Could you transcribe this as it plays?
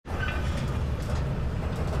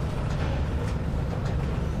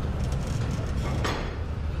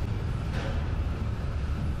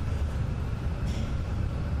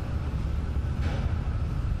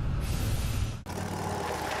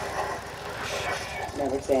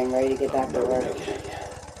Never say I'm ready to get back to work.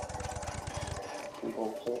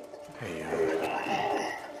 Bullshit. Hey,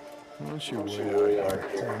 why don't you wait out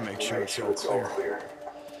here? We'll make sure it's all clear.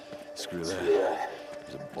 Screw that.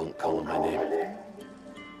 There's a bunk calling my name.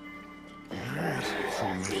 Alright,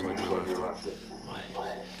 pretty much like we left it.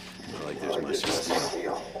 Not like there's much to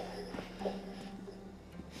steal.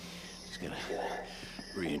 Just gonna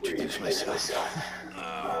reintroduce myself.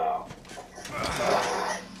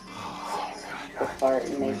 Fart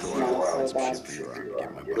makes smell so bad.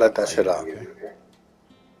 Let that shit out.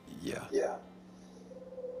 Yeah.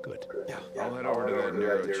 Good. Yeah. I'll head over to that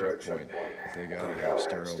narrow checkpoint. Dig out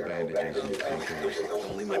their sterile bandages and painkillers.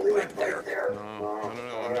 Only my bike there. No, I don't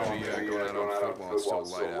know. I'm gonna be going out on foot while it's still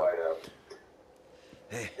light out.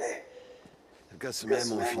 Hey, I've got some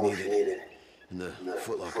ammo if you need it. In the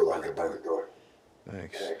footlocker by the door.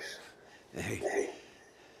 Thanks. Hey,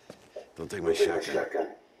 don't take my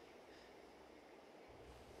shotgun.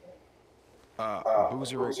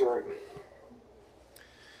 Boozer. Alright.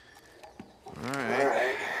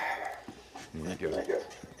 Yeah, good.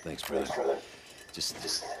 Thanks for that. Just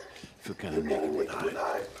feel kind of naked without it.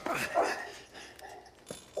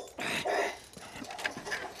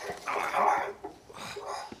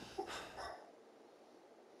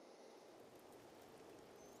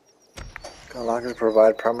 Gun lockers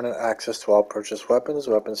provide permanent access to all purchased weapons.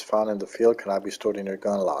 Weapons found in the field cannot be stored in your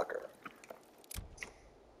gun locker.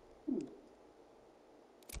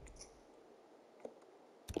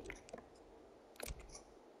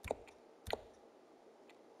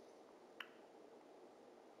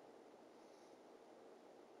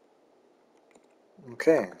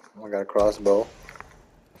 Okay, I got a crossbow.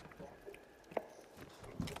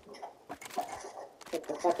 It's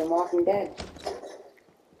the fucking Walking Dead.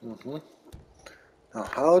 Now,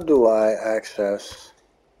 how do I access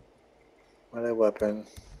melee weapon,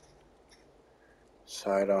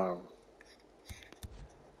 sidearm,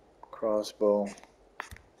 crossbow?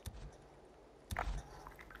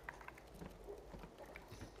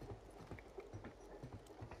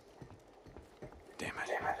 Damn it.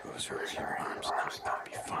 Boozer, your arm's not gonna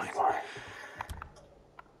be fine.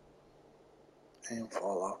 Aim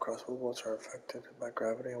fall off. Crossbow bolts are affected by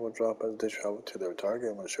gravity and will drop as they travel to their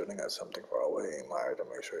target when shooting at something far away. Aim higher to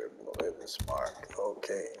make sure your bullet is marked.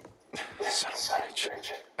 Okay. Son of a bitch.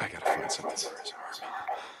 I gotta find something for his arm.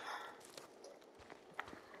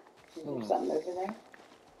 Is there something over there?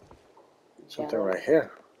 Something right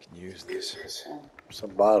here. Can use this. It's a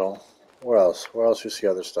bottle. Where else? Where else you see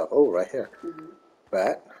other stuff? Oh, right here.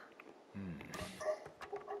 Bat.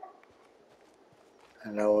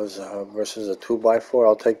 And that was versus a 2x4.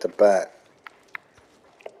 I'll take the bat.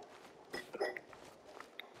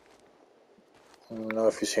 I don't know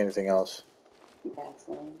if you see anything else.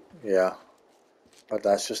 Vaseline. Yeah. But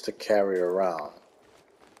that's just to carry around.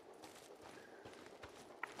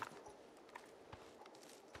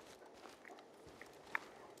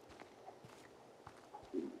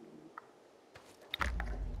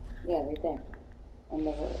 Yeah, right there. On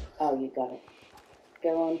the oh, you got it.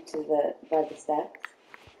 Go on to the by the steps.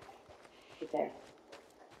 Right there.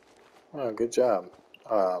 Oh, good job.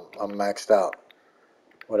 I'm maxed out.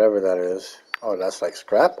 Whatever that is. Oh, that's like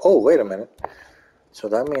scrap? Oh, wait a minute. So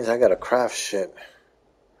that means I gotta craft shit.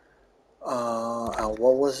 And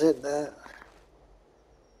what was it that?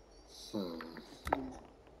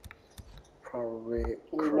 Probably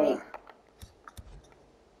craft.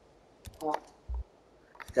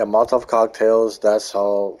 Yeah, Molotov cocktails, that's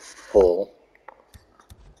all full.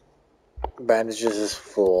 Bandages is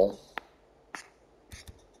full.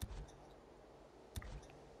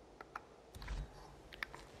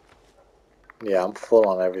 Yeah, I'm full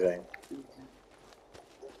on everything.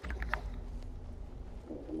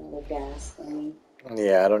 There's another gas thing.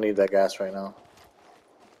 Yeah, I don't need that gas right now.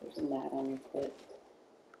 There's a mat on your foot.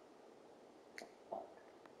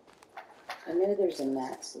 I know there's a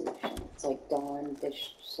mat solution. It's like Dawn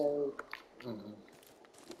dish soap.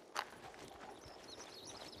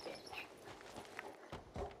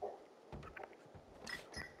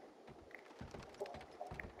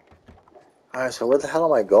 Alright, so where the hell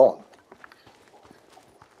am I going?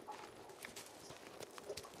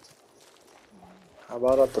 How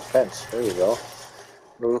about up the fence? There we go.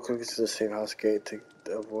 Move quickly to the safe house gate to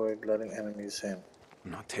avoid letting enemies in.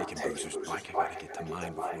 I'm not taking Boozer's bike. I gotta get to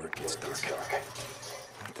mine before it gets dark.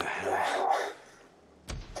 What the hell?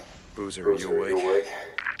 Boozer, are you awake?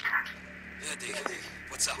 Yeah, Dick.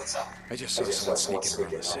 What's up? I just saw someone sneaking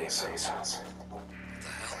around the safe house. What the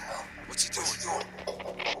hell? What's he doing?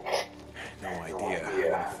 No idea. I'm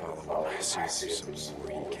gonna follow him. See if there's some more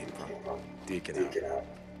where he came from. Deacon out.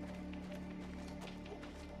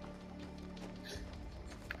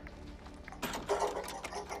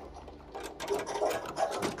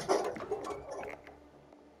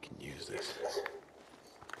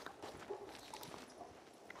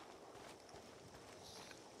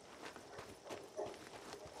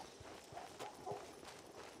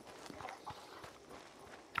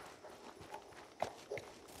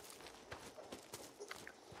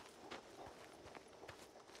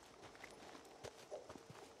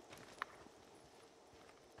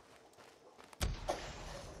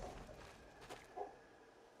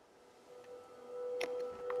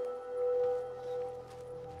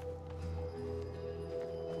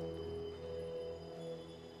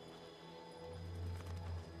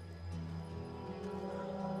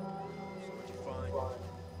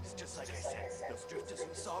 It's just like I said. Those drifters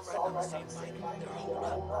we saw riding on the same bike, they're holed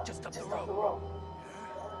up just up the road.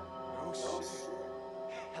 Yeah? Oh, shit.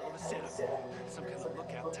 Hell of a setup. Some kind of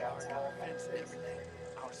lookout tower, got a fence and everything.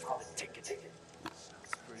 Ours for the ticket.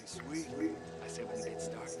 Sounds pretty sweet. I say when it gets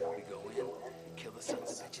dark, we go in, kill the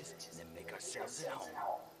sons of bitches, and then make ourselves at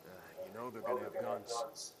home. You know they're gonna have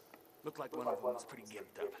guns. Looked like one of them was pretty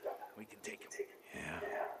gimped up. We can take him. Yeah.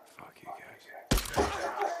 Fuck you guys.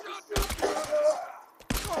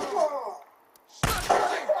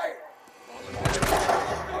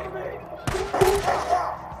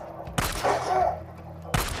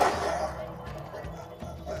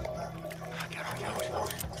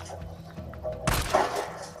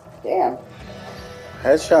 Damn.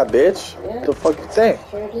 Headshot, bitch. Yeah. What the fuck you think?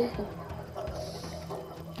 Sure did.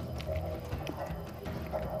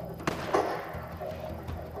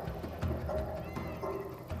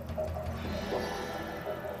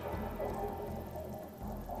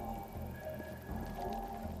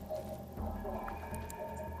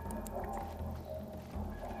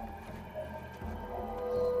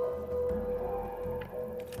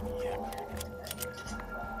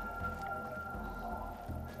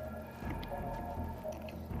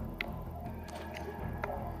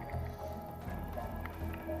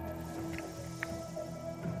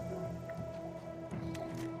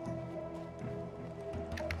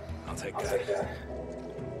 I'll take that.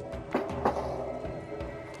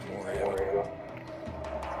 More ammo.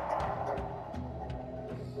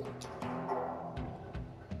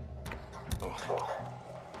 Oh.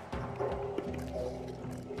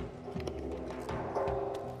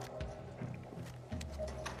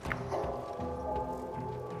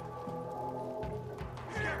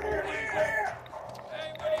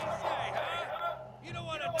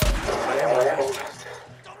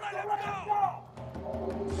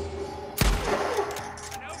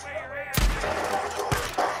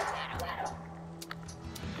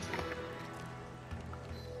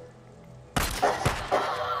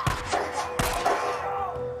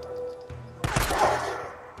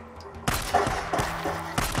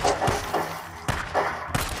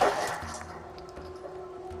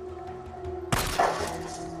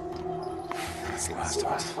 That's the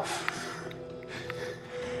last of us.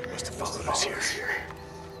 Must have followed us here.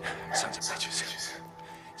 Sons of bitches.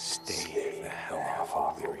 Stay the hell off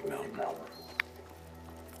of Weary Mountain.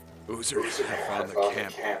 Boozers have found the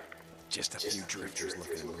camp. Just a few drifters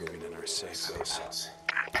looking at moving in our safe house.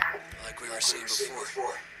 Like we were saying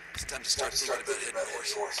before, it's time to start thinking about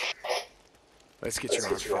heading north. Let's get your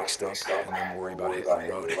arm fixed up and then worry about hitting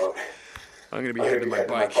the road. I'm gonna be heading to my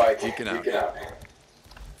bike, geeking out.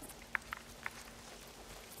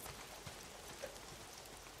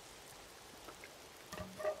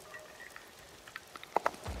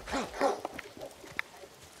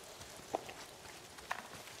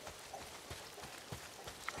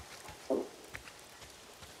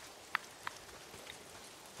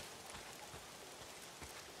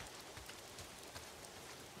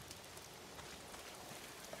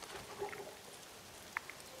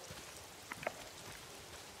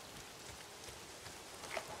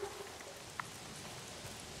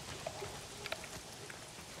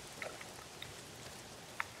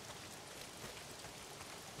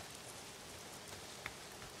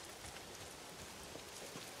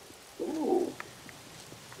 Ooh.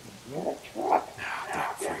 Got a truck.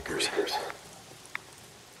 Damn freakers.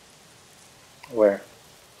 Where?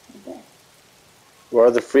 Right there. Where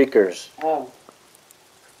are the freakers? Oh.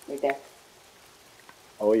 Right there.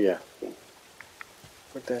 Oh yeah. Yeah.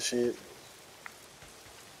 Put that shit.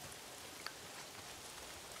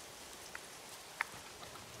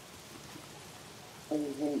 Oh,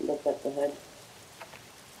 you didn't lift up the hood?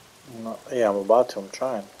 No, yeah, I'm about to. I'm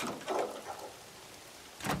trying.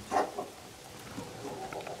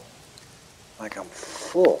 Like I'm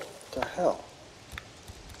full. What the hell?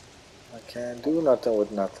 I can't do nothing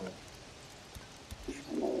with nothing. There's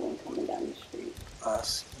another one coming down the street.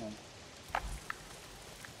 Us.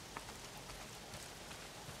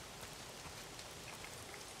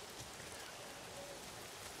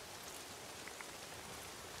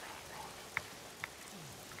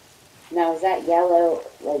 Now, is that yellow,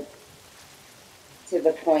 like, to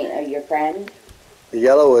the point of your friend? The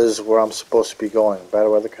yellow is where I'm supposed to be going. Bad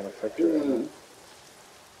weather can affect you. Mm.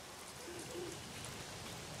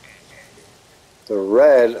 The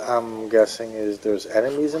red, I'm guessing, is there's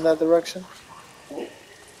enemies in that direction.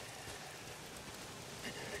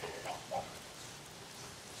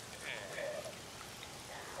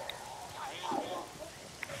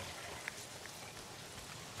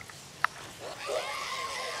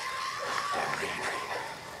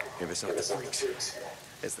 If it's not the freaks,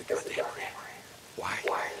 it's the goddamn rain. Why?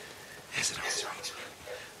 Is it all right?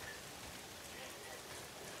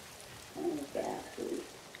 I'm gonna get out, please.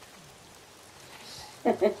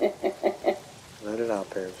 Let it out,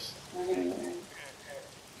 babes.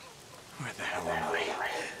 Where the hell am I?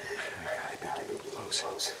 I gotta be getting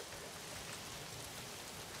close.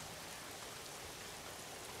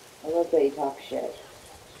 I love that you talk shit.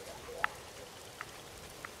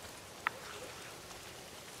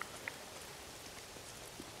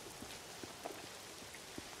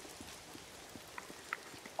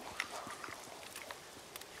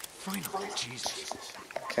 Finally, Jesus.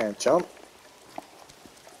 Can't jump.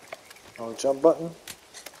 No jump button.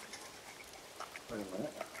 Wait a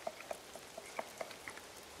minute.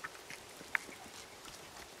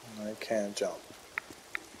 I can't jump.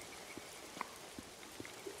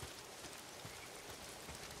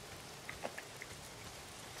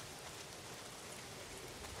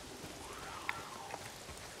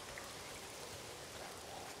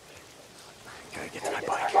 Gotta get to my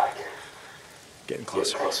bike. Getting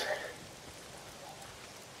closer.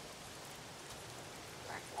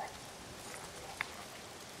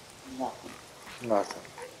 Nothing. Nothing.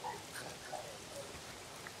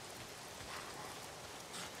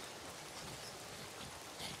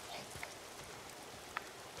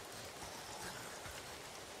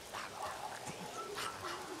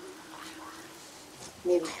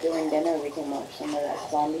 Maybe during dinner we can watch some of that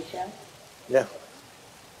zombie show. Yeah.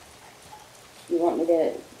 You want me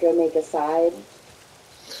to go make a side?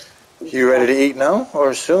 You ready to eat now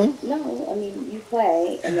or soon? No, I mean, you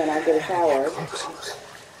play, and then I'll get a shower.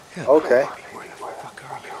 Okay. Where the fuck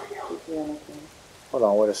are you? Hold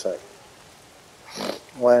on, wait a sec.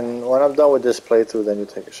 When I'm done with this playthrough, then you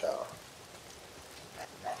take a shower.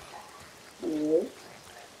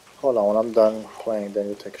 Hold on, when I'm done playing, then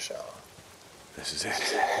you take a shower. This is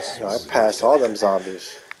it. Yo, I passed all them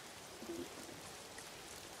zombies.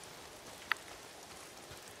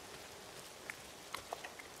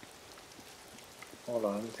 Hold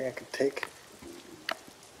on, anything I can take?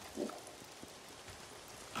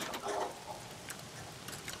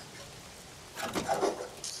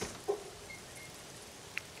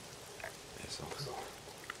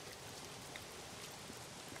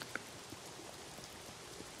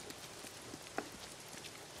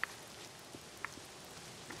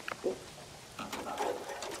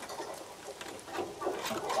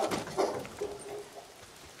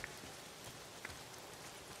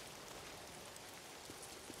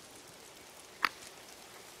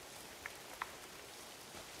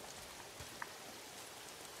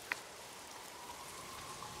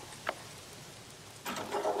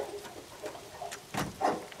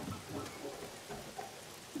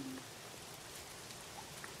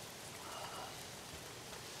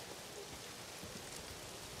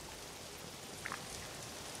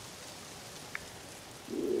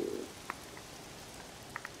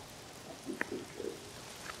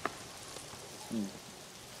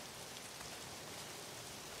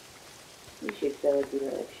 You should feel like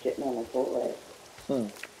you're like shitting on a bullet.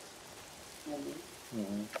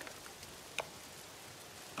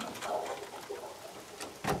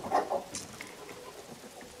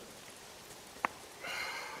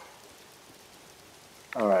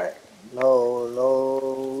 Alright.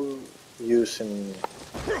 No use in...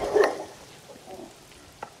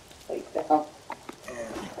 Like the hell.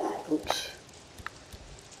 Oops.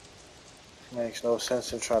 Makes no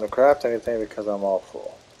sense in trying to craft anything because I'm all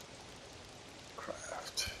full.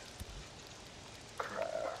 Craft.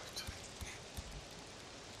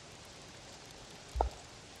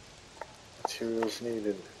 Materials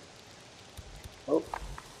needed. Oh.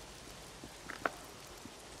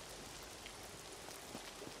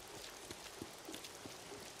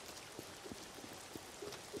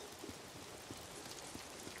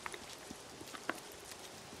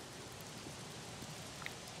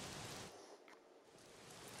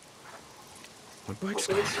 My bike's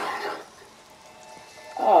gone.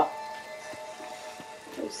 Oh.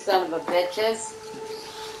 You son of a bitches.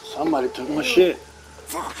 Somebody took my shit.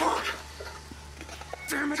 Fuck.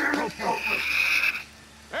 Damn it, Copeland.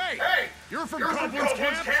 Hey! You're from Copland's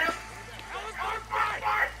camp?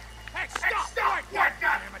 Hey, stop! God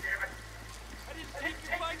damn it! I didn't take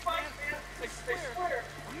your bike, man. I swear.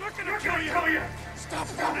 I'm not gonna kill you! Stop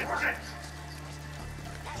running!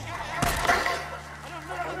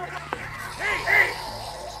 Hey!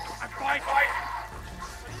 My bike!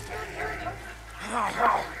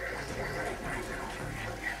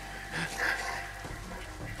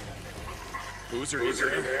 Boozer, you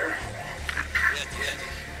there?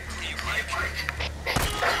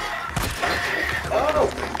 Oh!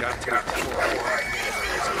 Got to it.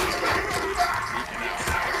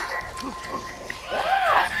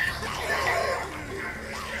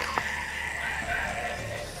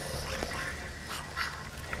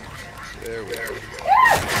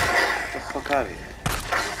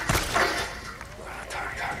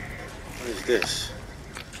 What is this?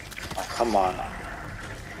 Oh, come on.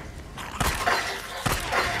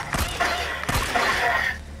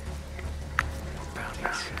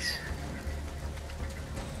 Bounties.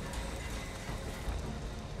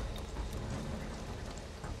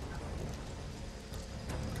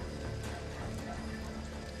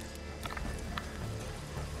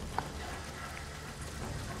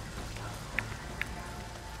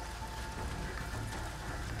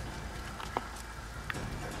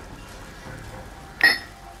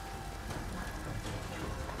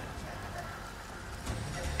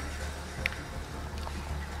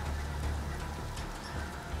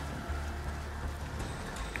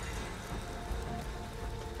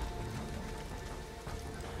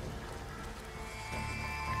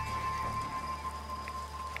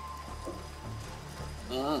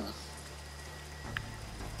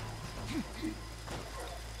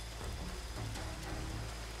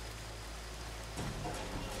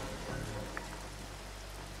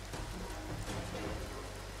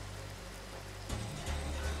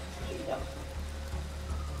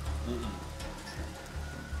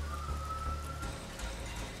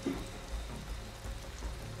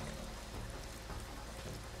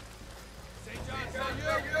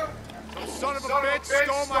 Son of a bitch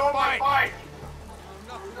stole my bike!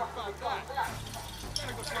 Nothing about that.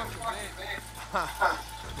 Gotta go talk to the man.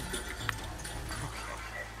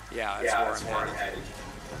 Yeah, that's where I'm headed.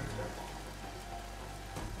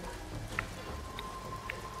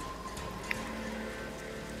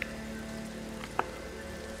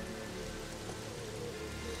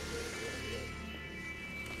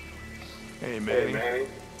 Hey, Manny. Hey,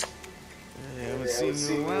 I haven't seen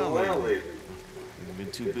you around lately. You've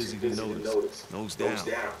been too busy to notice. Nose down.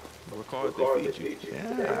 Work hard, they feed you.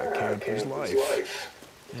 Yeah, camper's life.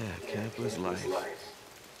 Yeah, camper's life.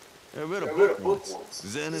 I read a book once.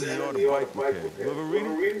 Zen and the Art of Bike Repair. You ever read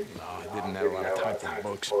it? No, I didn't have a lot of time for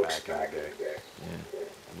books back in the day. Yeah.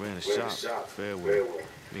 I ran a shop, Fairway.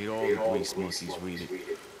 Made all the grease monkeys read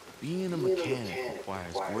it. Being a mechanic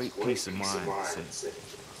requires great peace of mind, he said.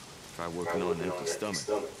 Try working on an empty stomach.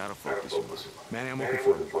 That'll focus your mind. Manny, I'm looking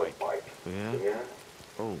for a bike. Yeah?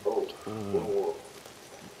 Oh.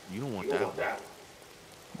 You don't want that one.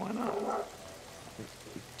 Why not? It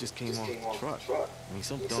just came off the truck. I mean,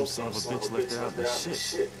 some dumb son of a bitch left it out in the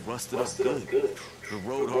shit. Rusted up good. The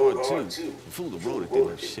road hard, too. The fool that rode it didn't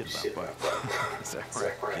have shit about bike. Is that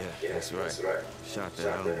right? Yeah, that's right. Shot that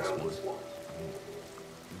out this morning.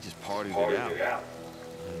 We just partied it out.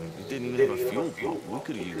 It didn't even have a fuel pump. We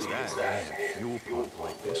could have used that. Man, fuel pump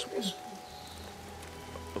like this one.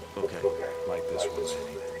 Okay. Like this one,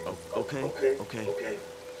 Manny. Okay.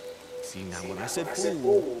 See, now when I said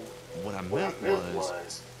fool, what I meant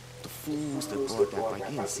was the fools that brought that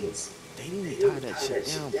bike in. See, they didn't tie that shit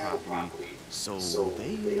down properly, so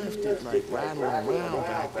they left it like rattling around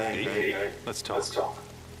back there. Hey, let's talk. Looks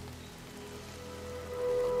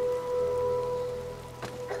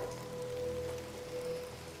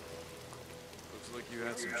like you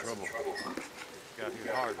had some trouble. Got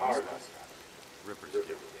here hard and stuff. Rippers give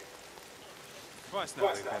it. Twice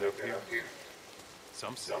now they've been up here.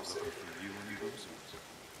 Some say looking for you and you losers.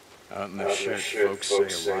 Out in the shit, folks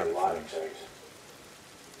say a lot of things.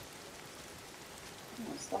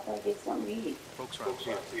 Stuff like it's something to eat. Folks around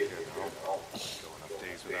here take care of their own. Going up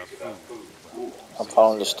days without food. I'm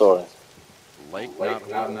following the story. Lake not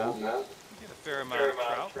holding out? You get a fair amount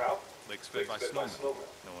of trout. Lake's fed by snowmen.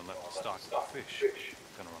 No one left to stock the fish.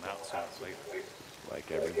 Gonna run out sooner or later. Like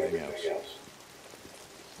everything else.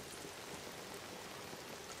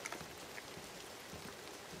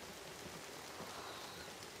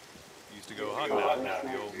 Used to go hunting out now,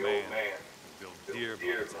 the old man. Build deer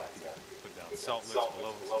bones out here. Put down salt licks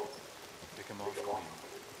below us. Pick them off clean.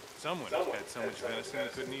 Some winners had so much venison they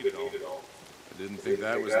couldn't eat it all. I didn't think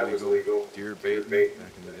that was legal. Deer baiting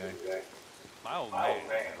back in the day. My old man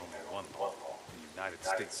had only one law, the United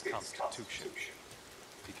States Constitution.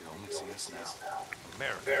 He could only see us now.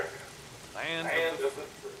 America, land of the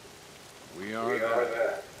free. We are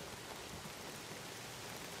that.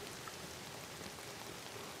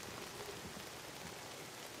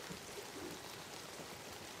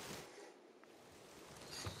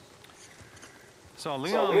 Saw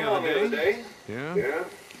Leon the other day. Yeah?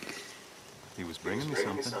 He was bringing me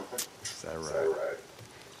something. Is that right?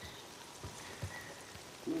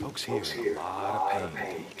 Folks here in a lot of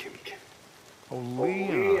pain. Oh,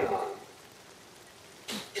 Leon.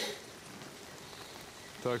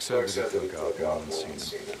 Doug said that he took out. No one's seen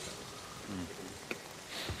him.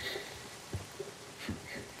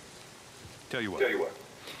 Tell you what.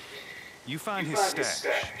 You find his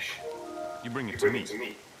stash. You bring it to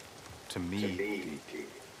me. To me,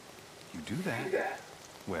 you do that,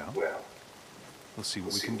 well, we'll see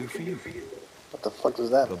what we can do for you. What the fuck is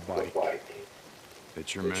that? The bike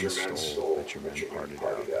that your men stole, that your men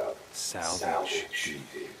parted out. Salvage, dude.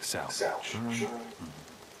 Salvage. All right.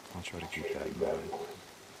 I'll try to keep that in mind.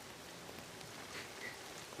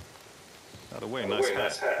 By the way, nice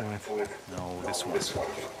hat. What? No, this one.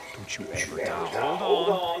 Don't you ever doubt. Hold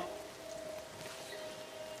on.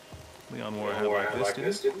 Leon wore a hat like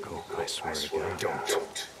this, didn't he? Oh, I swear to God.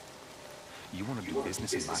 Don't. You want to do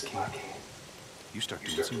business in my camp? You start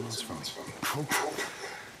doing some runs for me.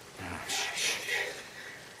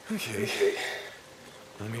 Okay.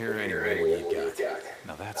 I'm here anyway. What you got?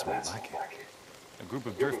 Now that's more like it. A group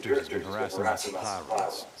of drifters has been harassing my supply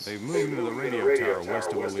routes. They've moved into the radio tower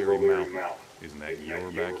west of O'Leary Mountain. Isn't that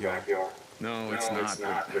your backyard? No, it's not,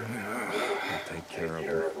 but I'll take care of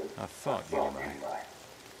it. I thought you might.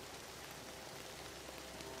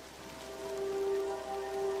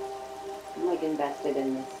 I'm like invested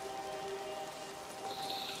in this.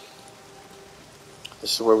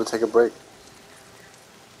 This is where we take a break.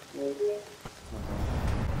 Really?